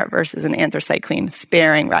bottom there, versus an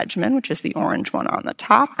anthracycline-sparing regimen, which is the orange one on the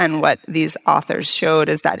top. And what these authors showed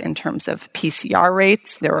is that in terms of PCR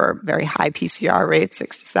rates, there were very high PCR rates,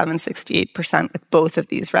 67, 68% with both of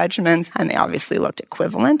these regimens, and they obviously looked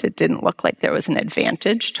equivalent. It didn't look like there was an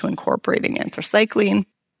advantage to incorporating anthracycline.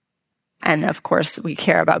 And of course, we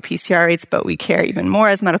care about PCR rates, but we care even more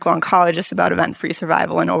as medical oncologists about event-free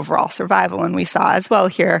survival and overall survival. And we saw as well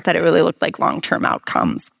here that it really looked like long-term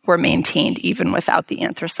outcomes were maintained even without the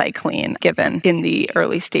anthracycline given in the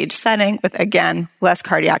early stage setting with, again, less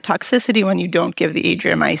cardiac toxicity when you don't give the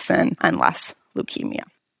adriamycin and less leukemia.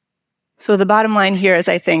 So the bottom line here is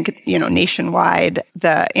I think, nationwide,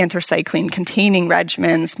 the anthracycline-containing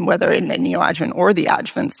regimens, whether in the neoadjuvant or the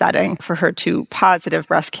adjuvant setting for HER2 positive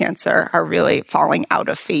breast cancer, are really falling out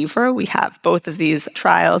of favor. We have both of these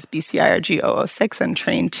trials, BCIRG 006 and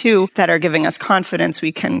TRAIN2, that are giving us confidence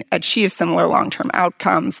we can achieve similar long-term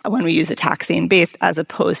outcomes when we use a taxane-based as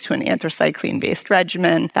opposed to an anthracycline-based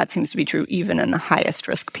regimen. That seems to be true even in the highest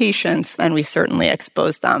risk patients, and we certainly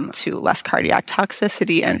expose them to less cardiac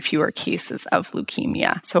toxicity and fewer cases of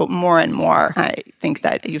leukemia. So more and more, I think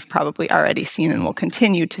that you've probably already seen and will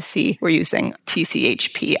continue to see, we're using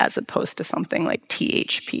TCHP as opposed to something like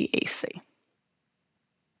THPAC.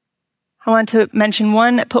 I want to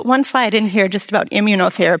put one slide in here just about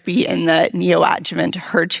immunotherapy in the neoadjuvant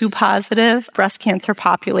HER2 positive breast cancer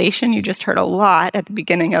population. You just heard a lot at the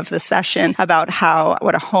beginning of the session about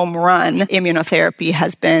what a home run immunotherapy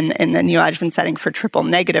has been in the neoadjuvant setting for triple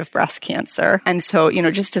negative breast cancer. And so,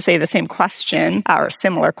 just to say the same question or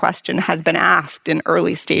similar question has been asked in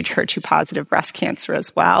early stage HER2 positive breast cancer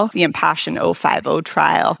as well. The Impassion 050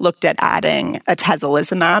 trial looked at adding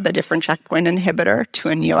atezolizumab, a different checkpoint inhibitor, to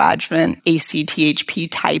a neoadjuvant ACTHP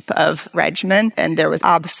type of regimen, and there was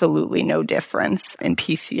absolutely no difference in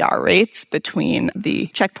PCR rates between the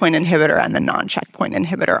checkpoint inhibitor and the non-checkpoint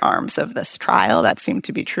inhibitor arms of this trial. That seemed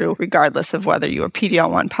to be true regardless of whether you were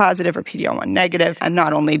PD-L1 positive or PD-L1 negative, and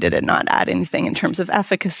not only did it not add anything in terms of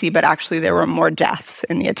efficacy, but actually there were more deaths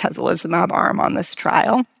in the atezolizumab arm on this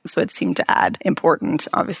trial. So it seemed to add important,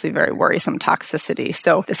 obviously very worrisome toxicity.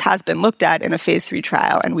 So this has been looked at in a phase 3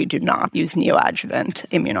 trial, and we do not use neoadjuvant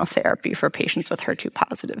immunotherapy for patients with HER2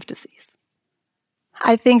 positive disease.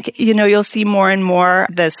 I think, you'll see more and more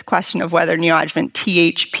this question of whether neoadjuvant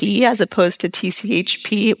THP as opposed to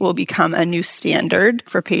TCHP will become a new standard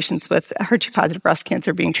for patients with HER2-positive breast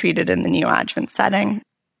cancer being treated in the neoadjuvant setting.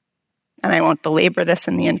 And I won't belabor this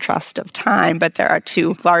in the interest of time, but there are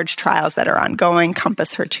 2 large trials that are ongoing,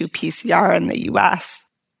 Compass HER2 PCR in the US,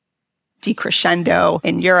 Decrescendo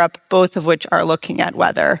in Europe, both of which are looking at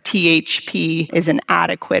whether THP is an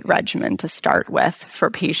adequate regimen to start with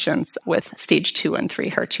for patients with stage 2 and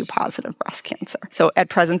 3 HER2-positive breast cancer. So at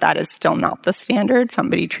present, that is still not the standard.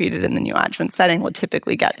 Somebody treated in the neoadjuvant setting will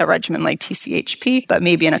typically get a regimen like TCHP, but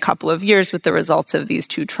maybe in a couple of years with the results of these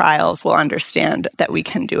 2 trials, we'll understand that we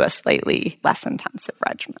can do a slightly less intensive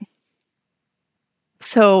regimen.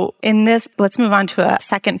 So in this, let's move on to a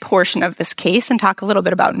second portion of this case and talk a little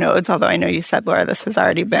bit about nodes, although I know you said, Laura, this has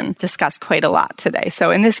already been discussed quite a lot today. So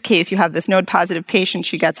in this case, you have this node-positive patient.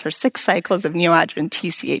 She gets her 6 cycles of neoadjuvant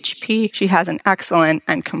TCHP. She has an excellent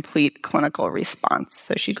and complete clinical response.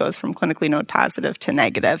 So she goes from clinically node-positive to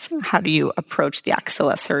negative. How do you approach the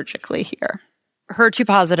axilla surgically here? HER2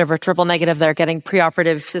 positive or triple negative, they're getting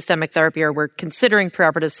preoperative systemic therapy, or we're considering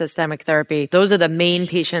preoperative systemic therapy. Those are the main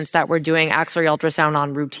patients that we're doing axillary ultrasound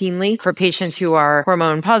on routinely. For patients who are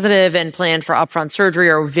hormone positive and planned for upfront surgery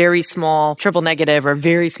or very small triple negative or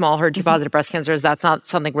very small HER2 positive breast cancers, that's not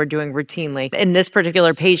something we're doing routinely. In this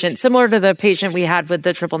particular patient, similar to the patient we had with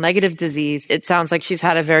the triple negative disease, it sounds like she's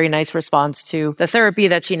had a very nice response to the therapy,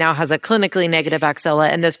 that she now has a clinically negative axilla.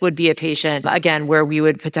 And this would be a patient, again, where we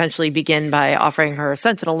would potentially begin by offering her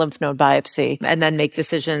sentinel lymph node biopsy and then make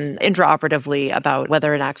decision intraoperatively about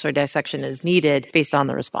whether an axillary dissection is needed based on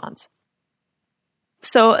the response.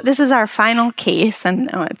 So this is our final case, and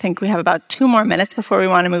I think we have about 2 more minutes before we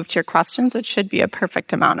want to move to your questions, which should be a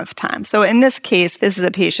perfect amount of time. So in this case, this is a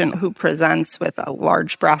patient who presents with a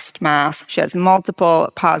large breast mass. She has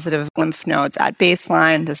multiple positive lymph nodes at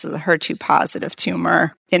baseline. This is a HER2 positive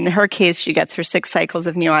tumor. In her case, she gets her 6 cycles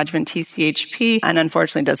of neoadjuvant TCHP and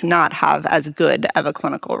unfortunately does not have as good of a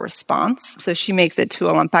clinical response. So she makes it to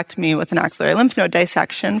a lumpectomy with an axillary lymph node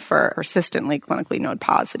dissection for persistently clinically node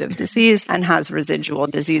positive disease and has residual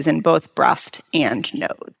disease in both breast and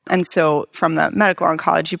node. And so from the medical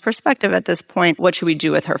oncology perspective at this point, what should we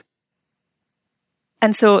do with her?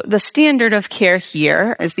 And so the standard of care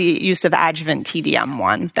here is the use of adjuvant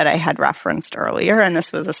TDM1 that I had referenced earlier. And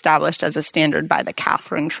this was established as a standard by the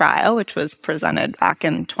Catherine trial, which was presented back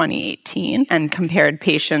in 2018 and compared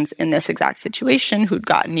patients in this exact situation who'd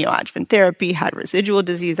gotten neoadjuvant therapy, had residual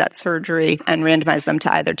disease at surgery, and randomized them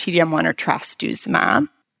to either TDM1 or trastuzumab.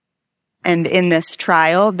 And in this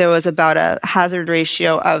trial, there was about a hazard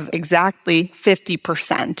ratio of exactly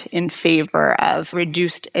 50% in favor of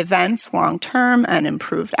reduced events long-term and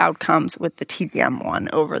improved outcomes with the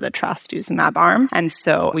TDM1 over the trastuzumab arm. And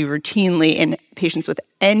so we routinely, in patients with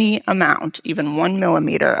any amount, even 1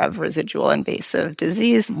 millimeter of residual invasive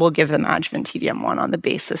disease, will give them adjuvant TDM1 on the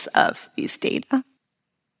basis of these data.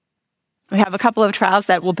 We have a couple of trials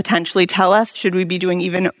that will potentially tell us, should we be doing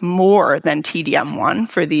even more than TDM1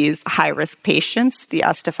 for these high-risk patients? The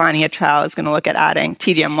Estefania trial is going to look at adding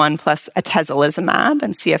TDM1 plus atezolizumab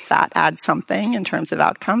and see if that adds something in terms of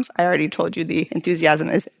outcomes. I already told you the enthusiasm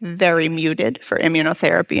is very muted for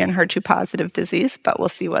immunotherapy in HER2-positive disease, but we'll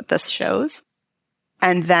see what this shows.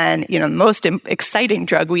 And then, the most exciting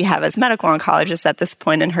drug we have as medical oncologists at this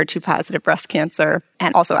point in HER2-positive breast cancer,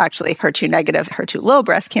 and also actually HER2-negative, HER2-low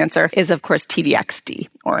breast cancer, is, of course, TDXD,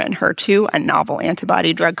 or in HER2, a novel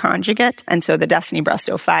antibody drug conjugate. And so the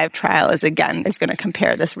DESTINY-Breast05 trial is going to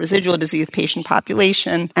compare this residual disease patient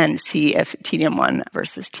population and see if TDM1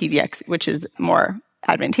 versus TDX, which is more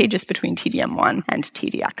advantageous between TDM1 and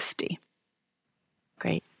TDXD.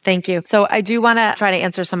 Great. Thank you. So I do want to try to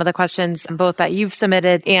answer some of the questions, both that you've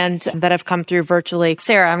submitted and that have come through virtually.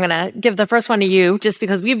 Sarah, I'm going to give the first one to you, just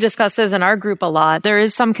because we've discussed this in our group a lot. There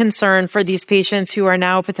is some concern for these patients who are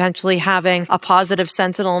now potentially having a positive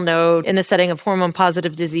sentinel node in the setting of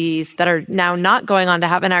hormone-positive disease that are now not going on to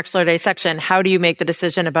have an axillary dissection. How do you make the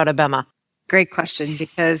decision about ABEMA? Great question,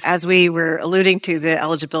 because as we were alluding to, the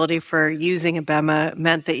eligibility for using ABEMA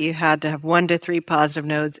meant that you had to have 1 to 3 positive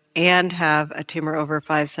nodes and have a tumor over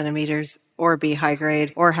 5 centimeters or be high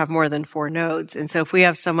grade or have more than 4 nodes. And so if we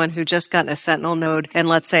have someone who just got a sentinel node and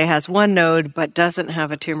let's say has 1 node but doesn't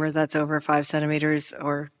have a tumor that's over 5 centimeters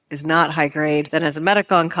or is not high grade, then as a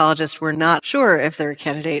medical oncologist, we're not sure if they're a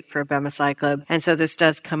candidate for abemaciclib. And so this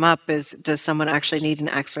does come up is, does someone actually need an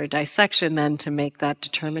axillary dissection then to make that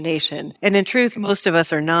determination? And in truth, most of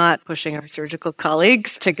us are not pushing our surgical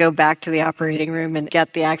colleagues to go back to the operating room and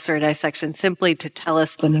get the axillary dissection simply to tell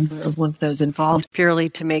us the number of lymph nodes involved, purely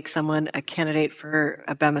to make someone a candidate for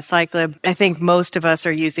abemaciclib. I think most of us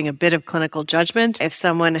are using a bit of clinical judgment. If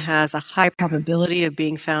someone has a high probability of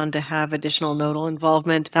being found to have additional nodal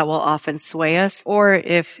involvement, that will often sway us. Or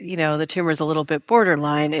if, the tumor is a little bit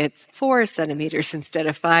borderline, it's 4 centimeters instead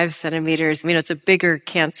of 5 centimeters. It's a bigger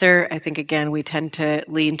cancer. I think, again, we tend to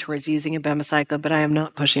lean towards using abemaciclib, but I am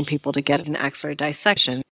not pushing people to get an axillary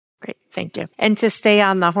dissection. Great. Thank you. And to stay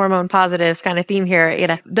on the hormone positive kind of theme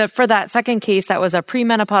here, for that second case, that was a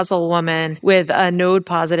premenopausal woman with a node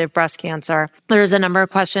positive breast cancer. There's a number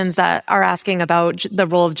of questions that are asking about the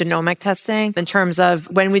role of genomic testing in terms of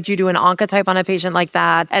when would you do an oncotype on a patient like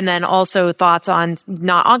that? And then also thoughts on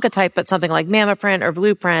not oncotype, but something like mammoprint or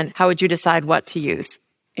blueprint. How would you decide what to use?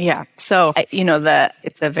 Yeah. So, there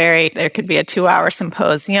could be a 2-hour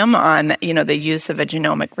symposium on, the use of a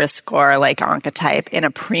genomic risk score like oncotype in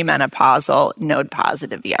a premenopausal node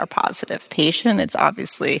positive, ER positive patient. It's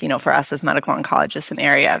obviously, for us as medical oncologists, an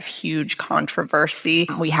area of huge controversy.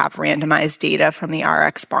 We have randomized data from the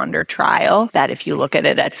RxBonder trial that, if you look at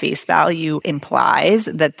it at face value, implies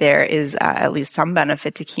that there is at least some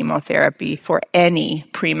benefit to chemotherapy for any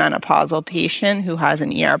premenopausal patient who has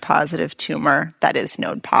an ER positive tumor that is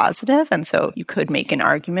node positive. And so you could make an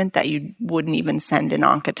argument that you wouldn't even send an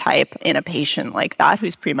oncotype in a patient like that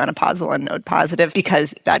who's premenopausal and node positive,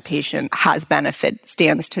 because that patient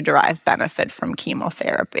stands to derive benefit from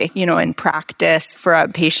chemotherapy. In practice, for a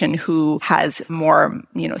patient who has more,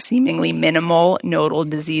 seemingly minimal nodal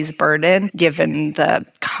disease burden, given the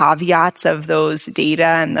caveats of those data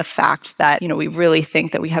and the fact that, we really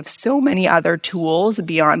think that we have so many other tools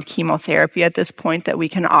beyond chemotherapy at this point that we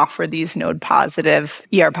can offer these node positive,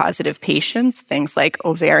 ER positive patients, things like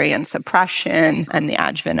ovarian suppression and the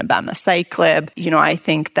adjuvant abemaciclib. I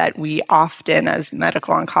think that we often, as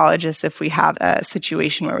medical oncologists, if we have a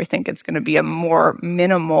situation where we think it's going to be a more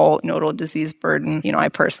minimal nodal disease burden, I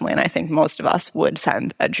personally, and I think most of us, would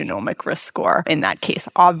send a genomic risk score in that case.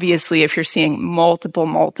 Obviously, if you're seeing multiple,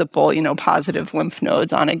 positive lymph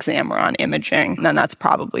nodes on exam or on imaging, then that's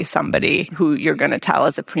probably somebody who you're going to tell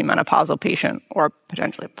as a premenopausal patient, or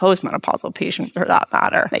potentially a postmenopausal patient for that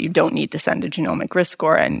matter, that you don't need to send a genomic risk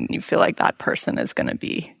score, and you feel like that person is going to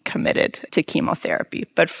be committed to chemotherapy.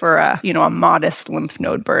 But for a modest lymph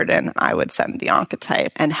node burden, I would send the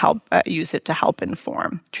oncotype and use it to help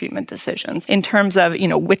inform treatment decisions. In terms of,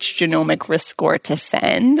 which genomic risk score to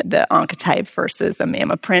send, the oncotype versus the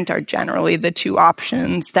mammoprint are generally the two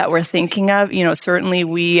options that we're thinking of. Certainly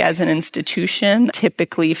we as an institution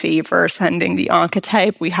typically favor sending the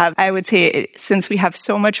oncotype. I would say, since we have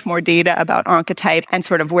so much more data about oncotype and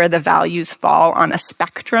sort of where the values fall on a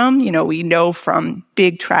spectrum, we know from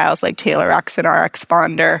big trials like TAILORx and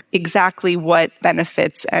RxBonder exactly what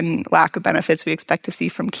benefits and lack of benefits we expect to see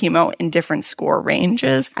from chemo in different score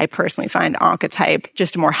ranges. I personally find oncotype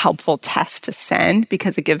just a more helpful test to send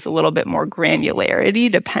because it gives a little bit more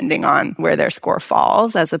granularity depending on where their score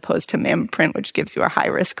falls, as opposed to mammoprint, which gives you a high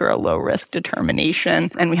risk or a low risk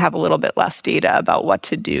determination. And we have a little bit less data about what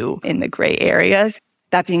to do in the gray areas.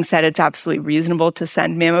 That being said, it's absolutely reasonable to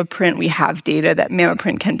send mammoprint. We have data that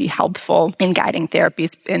mammoprint can be helpful in guiding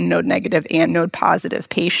therapies in node negative and node positive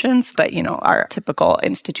patients. But, our typical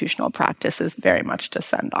institutional practice is very much to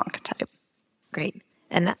send oncotype. Great.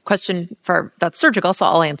 And that question that's surgical, so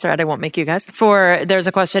I'll answer it. I won't make you guys. There's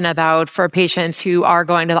a question about for patients who are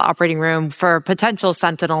going to the operating room for potential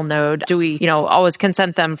sentinel node, do we, always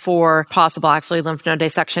consent them for possible actually lymph node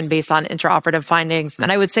dissection based on intraoperative findings?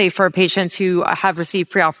 And I would say for patients who have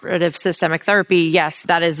received preoperative systemic therapy, yes,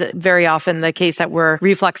 that is very often the case that we're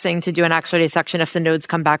reflexing to do an axillary dissection if the nodes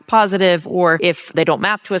come back positive or if they don't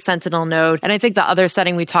map to a sentinel node. And I think the other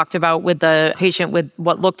setting we talked about with the patient with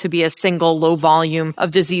what looked to be a single low volume of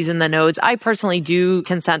disease in the nodes, I personally do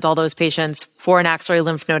consent all those patients for an axillary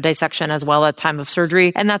lymph node dissection as well at time of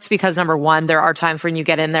surgery. And that's because, number one, there are times when you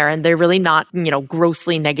get in there and they're really not,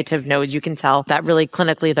 grossly negative nodes. You can tell that really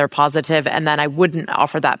clinically they're positive. And then I wouldn't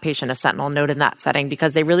offer that patient a sentinel node in that setting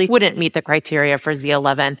because they really wouldn't meet the criteria for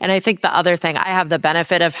Z11. And I think the other thing, I have the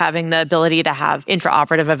benefit of having the ability to have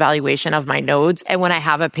intraoperative evaluation of my nodes. And when I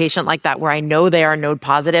have a patient like that where I know they are node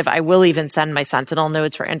positive, I will even send my sentinel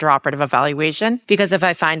nodes for intraoperative evaluation, because if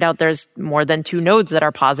I find out there's more than 2 nodes that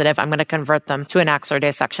are positive, I'm going to convert them to an axillary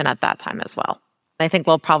dissection at that time as well. I think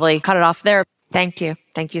we'll probably cut it off there. Thank you.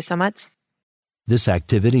 Thank you so much. This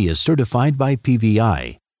activity is certified by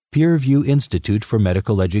PVI. Peerview Institute for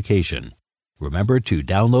Medical Education. Remember to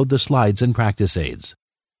download the slides and practice aids.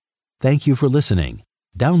 Thank you for listening.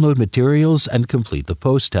 Download materials and complete the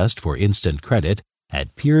post test for instant credit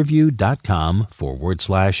at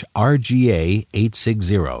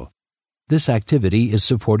peerview.com/RGA860. This activity is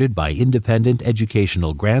supported by independent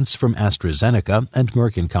educational grants from AstraZeneca and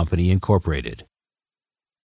Merck & Company Incorporated.